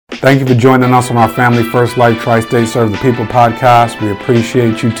Thank you for joining us on our Family First Life Tri-State Serve the People podcast. We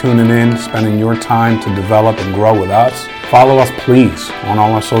appreciate you tuning in, spending your time to develop and grow with us. Follow us, please, on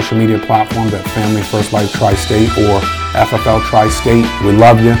all our social media platforms at Family First Life Tri-State or FFL Tri-State. We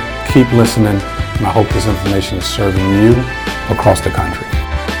love you. Keep listening, and I hope this information is serving you across the country.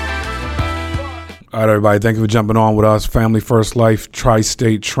 All right, everybody, thank you for jumping on with us. Family First Life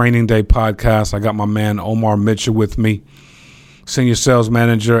Tri-State Training Day podcast. I got my man Omar Mitchell with me, Senior Sales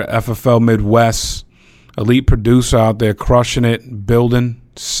Manager, FFL Midwest, elite producer out there crushing it, building,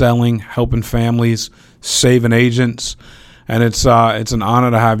 selling, helping families, saving agents. And it's an honor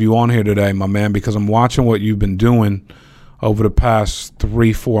to have you on here today, my man, because I'm watching what you've been doing over the past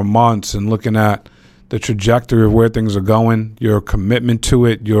 3-4 months and looking at the trajectory of where things are going, your commitment to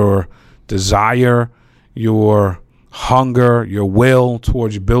it, your desire, your hunger, your will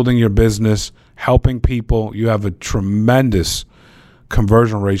towards building your business, helping people. You have a tremendous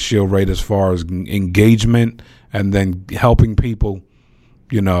conversion ratio rate as far as engagement and then helping people,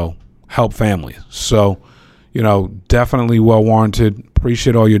 help families. So, definitely well warranted.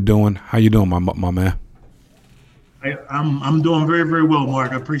 Appreciate all you're doing. How you doing, my man? I'm doing very, very well,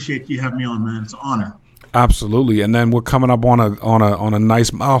 Mark. I appreciate you having me on, man. It's an honor. Absolutely. And then we're coming up on a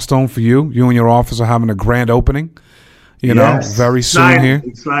nice milestone for you. You and your office are having a grand opening, very soon here.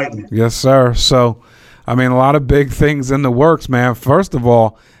 Exciting. Yes, sir. So, a lot of big things in the works, man. First of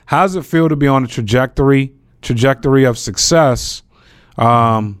all, how does it feel to be on a trajectory of success,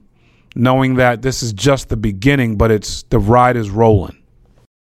 knowing that this is just the beginning, but the ride is rolling?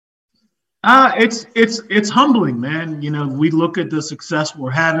 It's humbling, man. We look at the success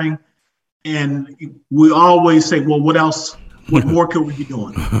we're having, and we always say, well, what else? What more could we be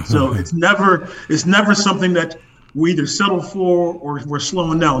doing? So it's never something that we either settle for or we're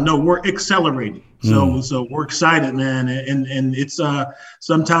slowing down. No, we're accelerating. So we're excited, man. And it's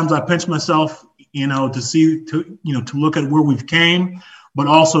sometimes I pinch myself, to look at where we've came, but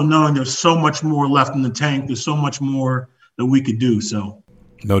also knowing there's so much more left in the tank. There's so much more that we could do. So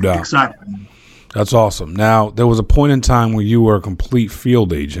no doubt. Excited. That's awesome. Now, there was a point in time where you were a complete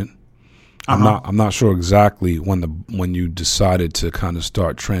field agent. I'm not sure exactly when you decided to kind of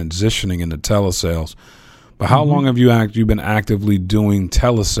start transitioning into telesales, but how long have you been actively doing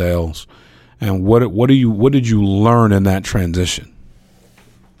telesales, and what did you learn in that transition?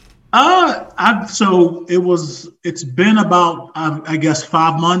 It's been about I guess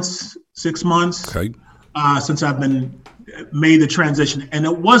 5 months, 6 months, okay, since I've made the transition, and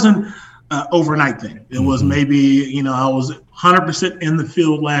it wasn't overnight thing. It was maybe, I was 100% in the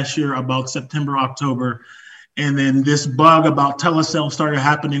field last year about September, October. And then this bug about telesales started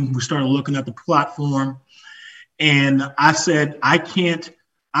happening. We started looking at the platform. And I said,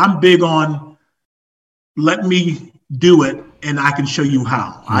 I'm big on let me do it and I can show you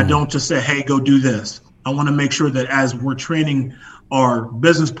how. I don't just say, hey, go do this. I want to make sure that as we're training our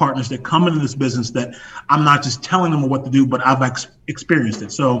business partners that come into this business, that I'm not just telling them what to do, but I've experienced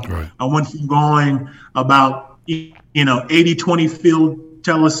it. So right. I went from going about, 80-20 field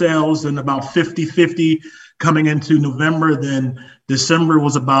telesales and about 50-50 coming into November. Then December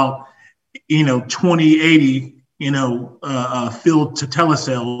was about, 20-80, field to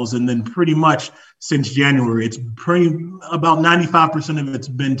telesales. And then pretty much since January, it's about 95% of it's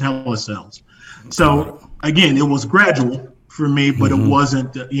been telesales. So again, it was gradual for me, but it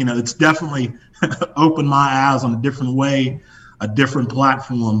wasn't, it's definitely opened my eyes on a different way, a different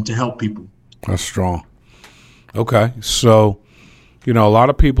platform to help people. That's strong. Okay. So, a lot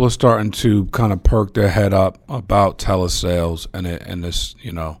of people are starting to kind of perk their head up about telesales and this,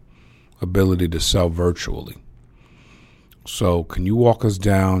 ability to sell virtually. So can you walk us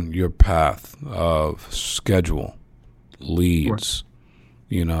down your path of schedule, leads,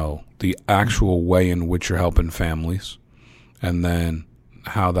 Sure. The actual way in which you're helping families, and then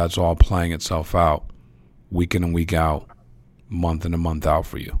how that's all playing itself out week in and week out, month in and month out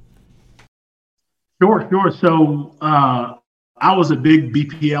for you? Sure. So I was a big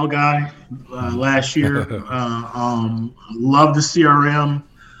BPL guy last year. Love the CRM,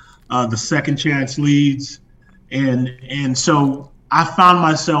 the second chance leads. And so I found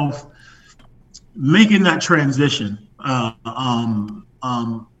myself making that transition.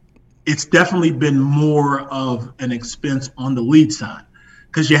 It's definitely been more of an expense on the lead side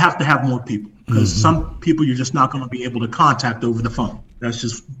because you have to have more people, because some people you're just not going to be able to contact over the phone. That's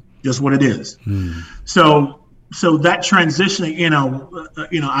just what it is. So that transition,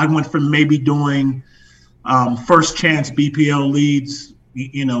 I went from maybe doing first chance BPL leads,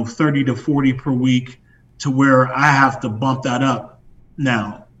 30 to 40 per week, to where I have to bump that up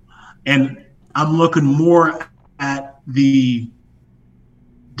now. And I'm looking more at the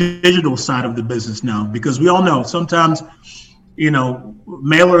digital side of the business now, because we all know sometimes,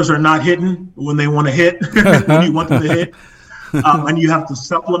 mailers are not hitting when they want to hit, when you want them to hit, and you have to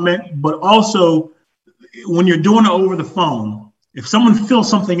supplement. But also, when you're doing it over the phone, if someone fills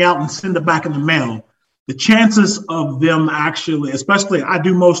something out and send it back in the mail, the chances of them actually, especially I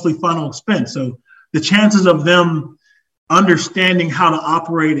do mostly final expense, so the chances of them understanding how to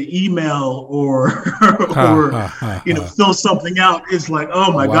operate an email or fill something out is like,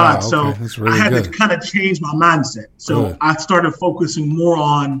 oh my God. So really I had to kind of change my mindset. So I started focusing more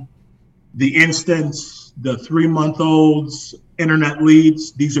on the instance, the 3-month-olds, internet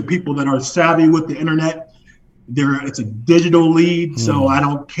leads. These are people that are savvy with the internet. It's a digital lead, so I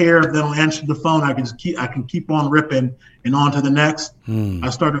don't care if they don't answer the phone. I can keep on ripping and on to the next. I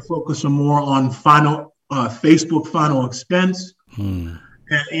started focusing more on Facebook final expense,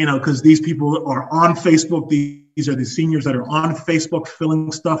 because these people are on Facebook. These are the seniors that are on Facebook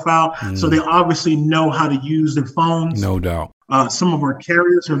filling stuff out, so they obviously know how to use their phones. No doubt. Some of our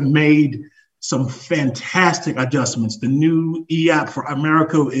carriers have made some fantastic adjustments. The new e-app for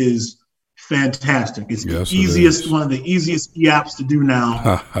America is fantastic. It's one of the easiest e-apps to do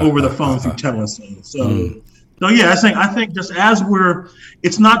now over the phone through telesales. So yeah, I think just as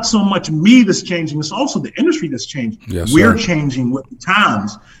it's not so much me that's changing, it's also the industry that's changing. Yes, we're changing with the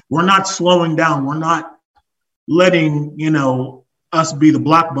times. We're not slowing down. We're not letting, us be the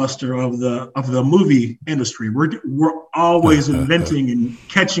blockbuster of the movie industry. We're always inventing and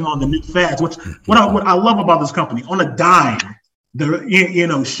catching on the new fads. What I love about this company, on a dime,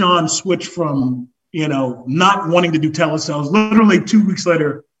 Sean switched from, not wanting to do telesales. Literally 2 weeks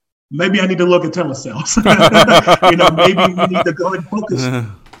later, maybe I need to look at telesales. Maybe we need to go and focus,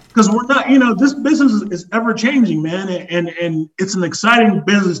 because we're not, this business is ever changing, man. And it's an exciting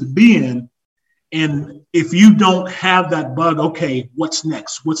business to be in. And if you don't have that bug, okay, what's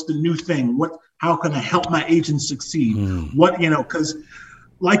next? What's the new thing? How can I help my agents succeed? Because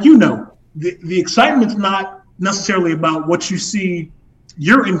the excitement's not necessarily about what you see,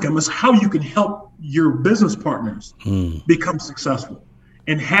 your income, is how you can help your business partners become successful.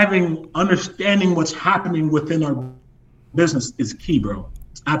 And understanding what's happening within our business is key, bro.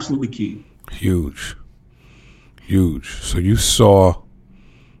 It's absolutely key. Huge. So you saw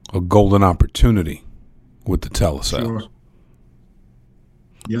a golden opportunity with the telesales. Sure.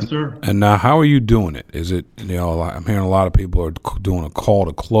 Yes, sir. And now, how are you doing it? Is it, I'm hearing a lot of people are doing a call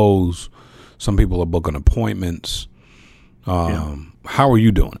to close. Some people are booking appointments. How are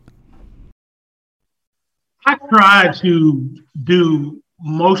you doing it? I try to do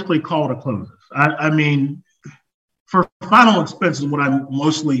mostly call to closes. For final expenses, what I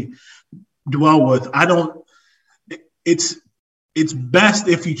mostly dwell with, it's best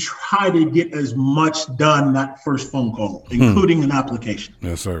if you try to get as much done that first phone call, including an application.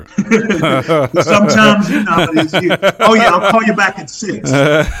 Yes, sir. Sometimes, I'll call you back at 6.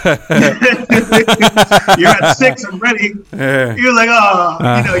 You're at 6, I'm ready. Yeah. You're like,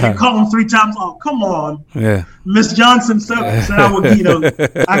 you call them 3 times. Oh, come on. Yeah. Miss Johnson said I would,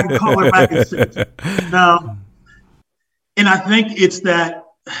 I can call her back at 6. Now, and I think it's that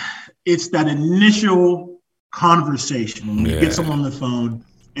initial conversation when you get someone on the phone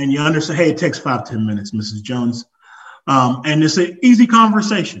and you understand, hey, it takes 5-10 minutes, Mrs. Jones, and it's an easy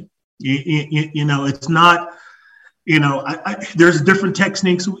conversation. It's not, there's different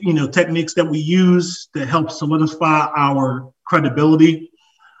techniques that we use that help solidify our credibility.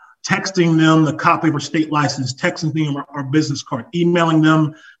 Texting them the copy of our state license, texting them our business card, emailing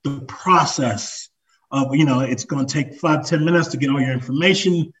them the process of, it's going to take 5-10 minutes to get all your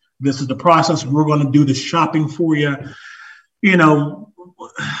information. This is the process. We're going to do the shopping for you.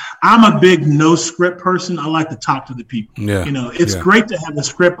 I'm a big no script person. I like to talk to the people. Yeah. It's great to have the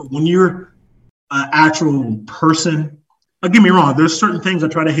script, but when you're an actual person, don't get me wrong, there's certain things I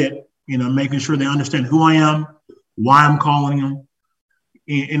try to hit, making sure they understand who I am, why I'm calling them,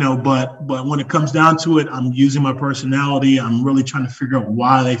 but when it comes down to it, I'm using my personality. I'm really trying to figure out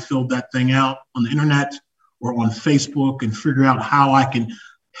why they filled that thing out on the internet or on Facebook and figure out how I can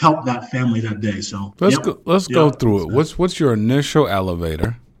help that family that day. So let's go through it. What's your initial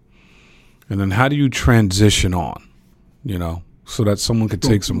elevator, and then how do you transition on? So that someone could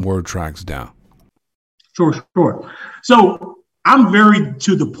take some word tracks down. Sure. So I'm very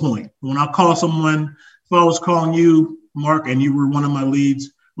to the point. When I call someone, if I was calling you, Mark, and you were one of my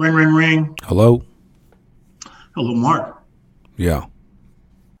leads, ring, ring, ring. Hello, Mark. Yeah.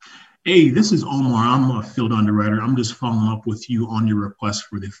 Hey, this is Omar. I'm a field underwriter. I'm just following up with you on your request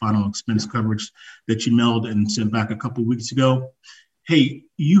for the final expense coverage that you mailed and sent back a couple of weeks ago. Hey,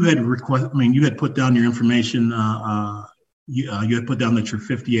 you had put down your information, you had put down that you're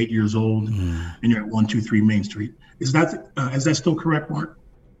 58 years old and you're at 123 Main Street. Is that still correct, Mark?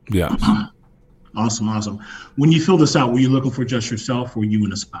 Yeah. Awesome. When you fill this out, were you looking for just yourself or you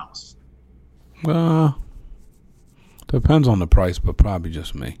and a spouse? Depends on the price, but probably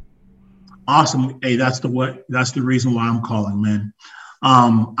just me. Awesome. Hey, that's the reason why I'm calling, man.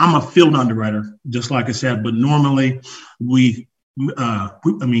 I'm a field underwriter, just like I said, but normally we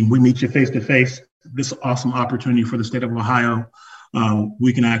meet you face to face. This awesome opportunity for the state of Ohio.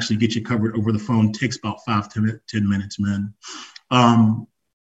 We can actually get you covered over the phone. It takes about 5-10 minutes, man.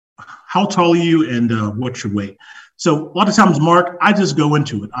 How tall are you and what's your weight? So a lot of times, Mark, I just go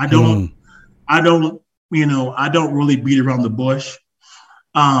into it. I don't really beat around the bush.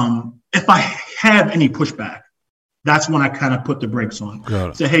 If I have any pushback, that's when I kind of put the brakes on.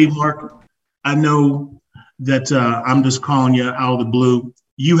 Say, hey, Mark, I know that I'm just calling you out of the blue.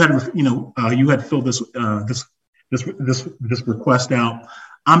 You had filled this request out.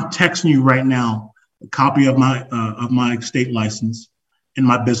 I'm texting you right now a copy of my state license and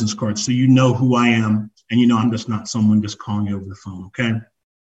my business card, so you know who I am, and you know I'm just not someone just calling you over the phone. Okay.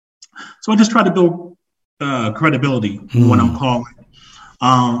 So I just try to build credibility when I'm calling.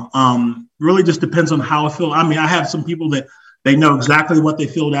 Really just depends on how I feel. I mean, I have some people that they know exactly what they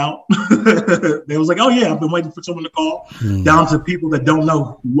filled out. They was like, oh yeah, I've been waiting for someone to call, down to people that don't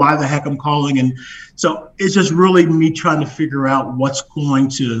know why the heck I'm calling. And so it's just really me trying to figure out what's going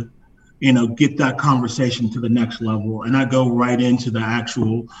to, get that conversation to the next level. And I go right into the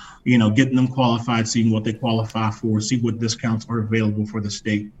actual, getting them qualified, seeing what they qualify for, see what discounts are available for the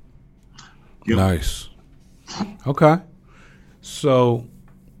state. Yep. Nice. Okay. So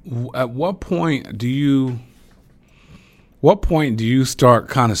at what point do you start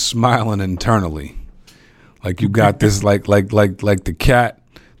kind of smiling internally? Like you got this, like the cat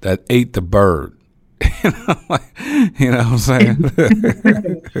that ate the bird. What I'm saying?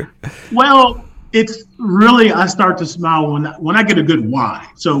 Well, it's really, I start to smile when I get a good why.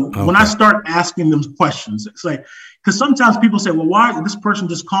 So when I start asking them questions, it's like, because sometimes people say, well, why this person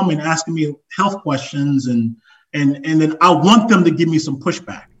just called me and asking me health questions, and then I want them to give me some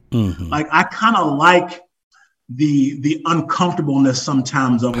pushback. Like I kind of like the uncomfortableness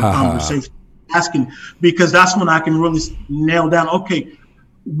sometimes of a conversation, asking, because that's when I can really nail down, okay,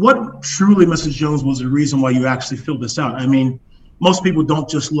 what truly, Mrs. Jones, was the reason why you actually filled this out? I mean, most people don't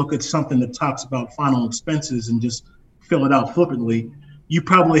just look at something that talks about final expenses and just fill it out flippantly. You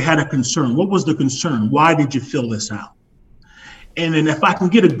probably had a concern. What was the concern? Why did you fill this out? And then if I can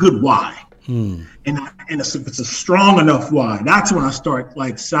get a good why, and if it's a strong enough why, that's when I start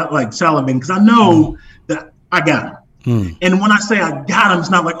like salivating, because I know that I got him. And when I say I got him, it's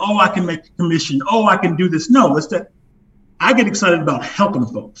not like, oh, I can make a commission. Oh, I can do this. No, it's that I get excited about helping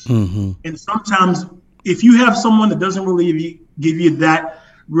folks. And sometimes if you have someone that doesn't really give you that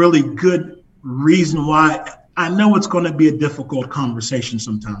really good reason why, I know it's going to be a difficult conversation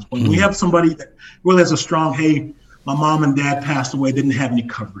sometimes. But when we have somebody that really has a strong, hey, my mom and dad passed away, didn't have any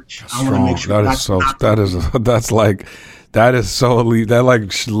coverage. I want to make sure that is so elite. That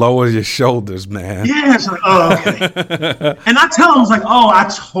like lowers your shoulders, man. Yeah. It's like, oh, okay. And I tell them, it's like, oh, I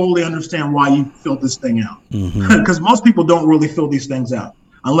totally understand why you filled this thing out. Because most people don't really fill these things out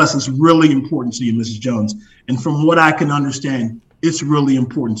unless it's really important to you, Mrs. Jones. And from what I can understand, it's really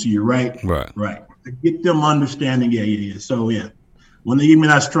important to you, right? Right. To get them understanding, yeah. So yeah, when they give me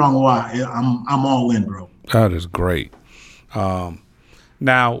that strong why, I'm all in, bro. That is great.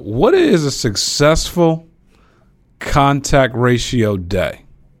 Now, what is a successful contact ratio day?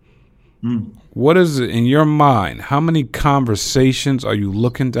 What is it in your mind? How many conversations are you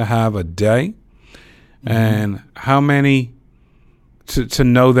looking to have a day? And how many to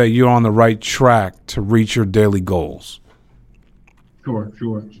know that you're on the right track to reach your daily goals? Sure.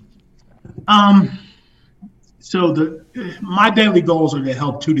 So my daily goals are to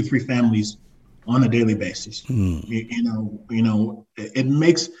help 2 to 3 families on a daily basis. It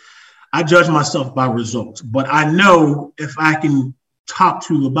makes, I judge myself by results, but I know if I can talk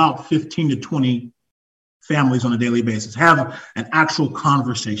to about 15 to 20 families on a daily basis, have an actual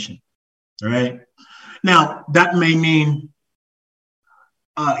conversation. All right. Now that may mean,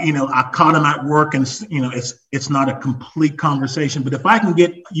 I caught them at work and, it's not a complete conversation, but if I can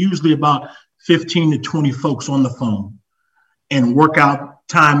get usually about 15 to 20 folks on the phone and work out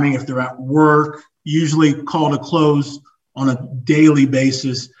timing, if they're at work, usually call to close on a daily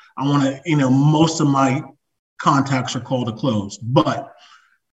basis. I want to, most of my contacts are call to close, but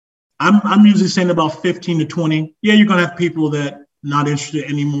I'm usually saying about 15 to 20. Yeah, you're going to have people that not interested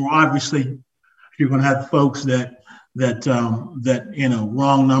anymore. Obviously, you're going to have folks that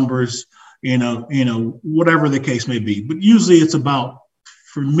wrong numbers, whatever the case may be. But usually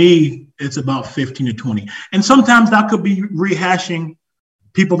for me, it's about 15 to 20. And sometimes that could be rehashing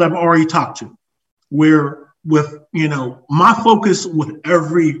people that I've already talked to, where my focus with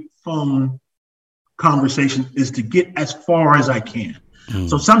every phone conversation is to get as far as I can.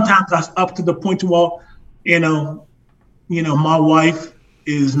 So sometimes that's up to the point to, my wife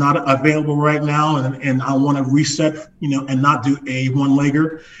is not available right now, and I want to reset, and not do a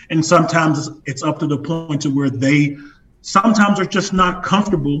one-legger. And sometimes it's up to the point to where they sometimes are just not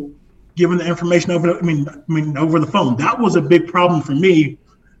comfortable giving the information over the phone. That was a big problem for me,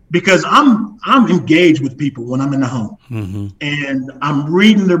 because I'm engaged with people when I'm in the home, and I'm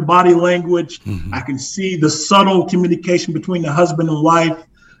reading their body language. I can see the subtle communication between the husband and wife.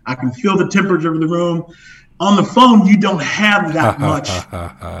 I can feel the temperature of the room. On the phone, you don't have that much.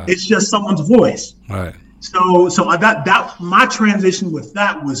 It's just someone's voice. Right. So that my transition with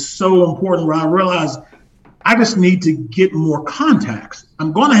that was so important, where I realized I just need to get more contacts. I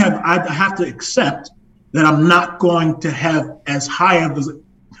have to accept that I'm not going to have as high of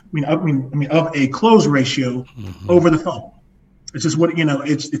a close ratio over the phone. It's just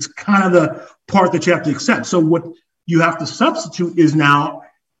it's kind of the part that you have to accept. So what you have to substitute is now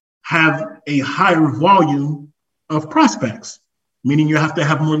have a higher volume of prospects, meaning you have to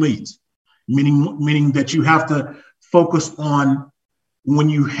have more leads, meaning that you have to focus on, when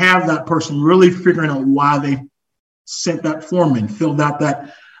you have that person, really figuring out why they sent that form in, filled out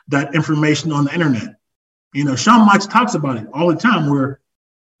that information on the internet. Shawn Michaels talks about it all the time, where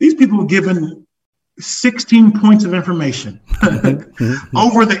these people are given 16 points of information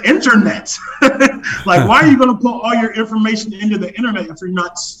over the internet. Like, why are you going to put all your information into the internet if you're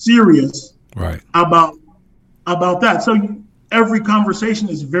not serious about that? So every conversation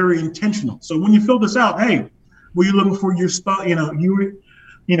is very intentional. So when you fill this out, hey, were you looking for your spot?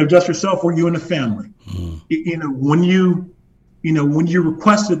 Just yourself, or you and the family? When you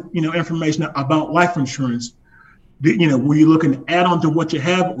requested, information about life insurance, were you looking to add on to what you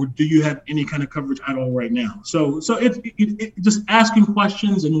have, or do you have any kind of coverage at all right now? So it just asking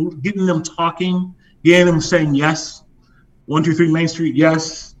questions and getting them talking, getting them saying yes, 123 Main Street,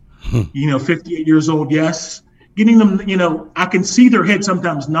 yes, 58 years old, yes. Getting them, I can see their head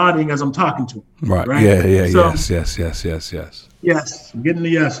sometimes nodding as I'm talking to them. Right. Yeah. So, Yes. Yes. Getting the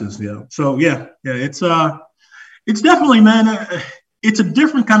yeses. Yeah. So it's definitely, man, it's a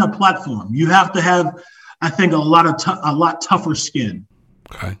different kind of platform. You have to have, I think, a lot tougher skin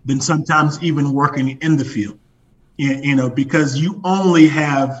than sometimes even working in the field, because you only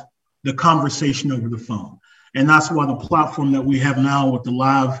have the conversation over the phone. And that's why the platform that we have now with the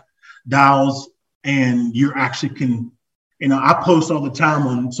live dials, and you actually can, I post all the time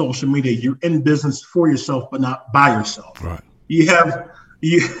on social media, you're in business for yourself, but not by yourself. Right. You're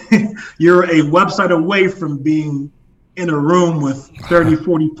a website away from being in a room with 30,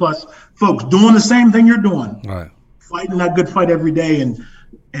 40 plus folks doing the same thing you're doing. Right. Fighting that good fight every day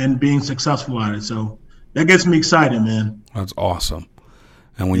and being successful at it. So that gets me excited, man. That's awesome.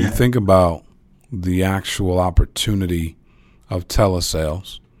 And when you think about the actual opportunity of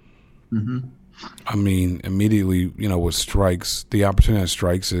telesales, I mean, immediately, what strikes, the opportunity that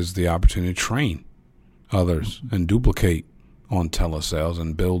strikes is the opportunity to train others and duplicate on telesales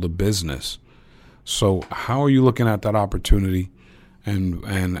and build a business. So how are you looking at that opportunity,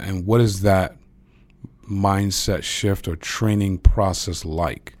 and what is that mindset shift or training process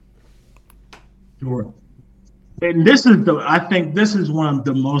like? Sure. And I think this is one of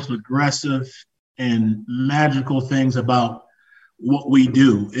the most aggressive and magical things about what we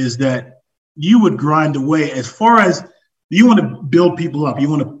do, is that you would grind away. As far as you want to build people up, you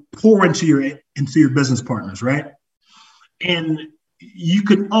want to pour into your business partners, right? And you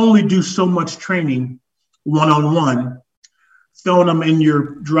can only do so much training one-on-one, throwing them in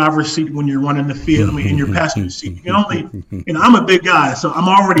your driver's seat when you're running the field, in your passenger seat. You can only, I'm a big guy, so I'm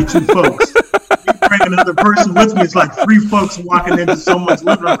already two folks. You bring another person with me, it's like three folks walking into someone's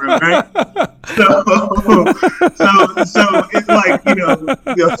living room, right? So it's like,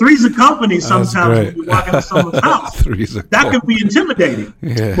 three's a company sometimes when you walk into someone's house. That can be intimidating.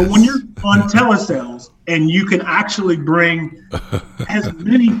 Yes. But when you're on telesales and you can actually bring as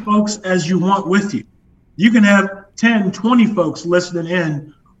many folks as you want with you, you can have 10, 20 folks listening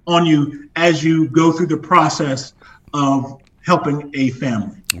in on you as you go through the process of helping a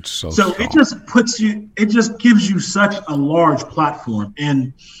family. So it just gives you such a large platform.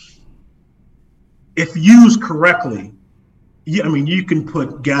 And if used correctly, you can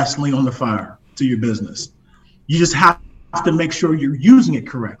put gasoline on the fire to your business. You just have to make sure you're using it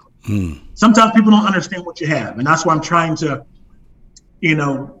correctly. Sometimes people don't understand what you have. And that's why I'm trying to,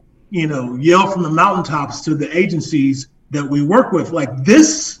 yell from the mountaintops to the agencies that we work with, like,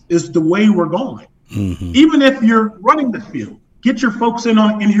 this is the way we're going. Mm-hmm. Even if you're running the field, get your folks in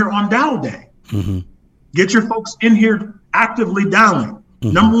here on dial day. Mm-hmm. Get your folks in here actively dialing.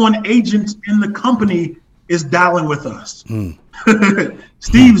 Mm-hmm. Number one agent in the company is dialing with us. Mm.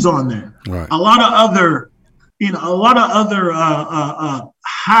 Steve's on there. Right. A lot of other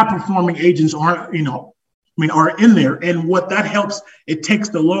high performing agents are in there. And what that helps, it takes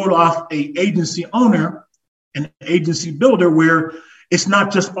the load off a agency owner, an agency builder, where it's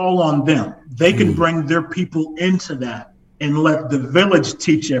not just all on them. They can bring their people into that and let the village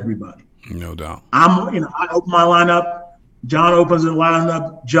teach everybody. No doubt. I open my lineup. John opens the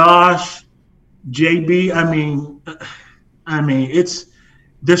lineup. Josh, JB.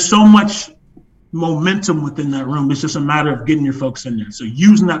 There's so much momentum within that room. It's just a matter of getting your folks in there. So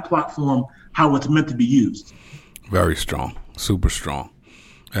using that platform how it's meant to be used. Very strong, super strong.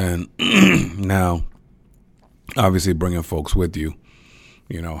 And now, obviously, bringing folks with you,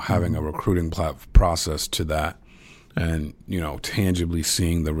 having a recruiting process to that, and tangibly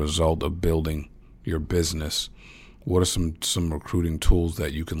seeing the result of building your business. What are some recruiting tools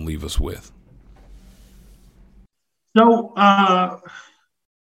that you can leave us with? So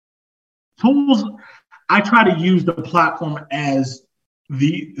tools, I try to use the platform as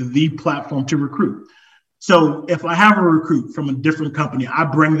the platform to recruit. So if I have a recruit from a different company, I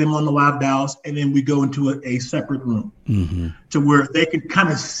bring them on the live dials, and then we go into a separate room to where they can kind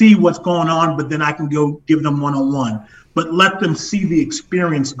of see what's going on, but then I can go give them one-on-one, but let them see the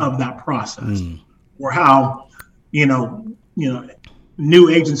experience of that process, or how, new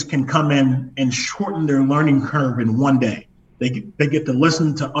agents can come in and shorten their learning curve in one day. They get to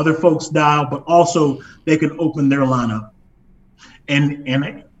listen to other folks dial, but also they can open their lineup and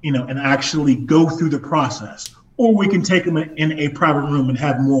actually go through the process. Or we can take them in a private room and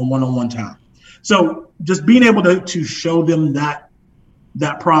have more one-on-one time. So just being able to show them that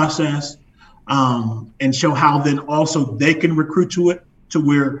process, and show how then also they can recruit to it, to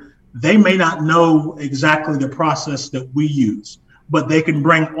where they may not know exactly the process that we use, but they can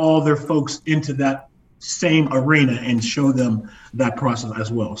bring all their folks into that same arena and show them that process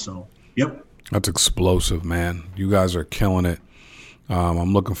as well. So, yep. That's explosive, man. You guys are killing it.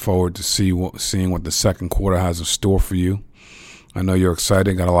 I'm looking forward to seeing what the second quarter has in store for you. I know you're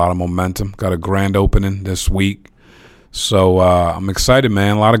excited, got a lot of momentum, got a grand opening this week. So I'm excited,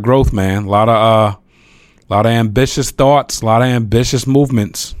 man. A lot of growth, man. A lot of ambitious thoughts, a lot of ambitious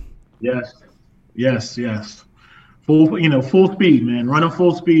movements. Yes. Full speed, man. Running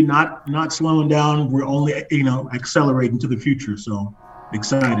full speed, not slowing down. We're only, accelerating to the future. So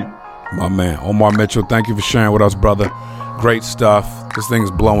excited. My man, Omar Mitchell, thank you for sharing with us, brother. Great stuff. This thing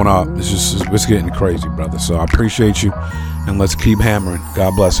is blowing up. It's getting crazy, brother. So I appreciate you, and let's keep hammering.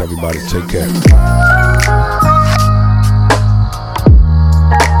 God bless everybody. Take care.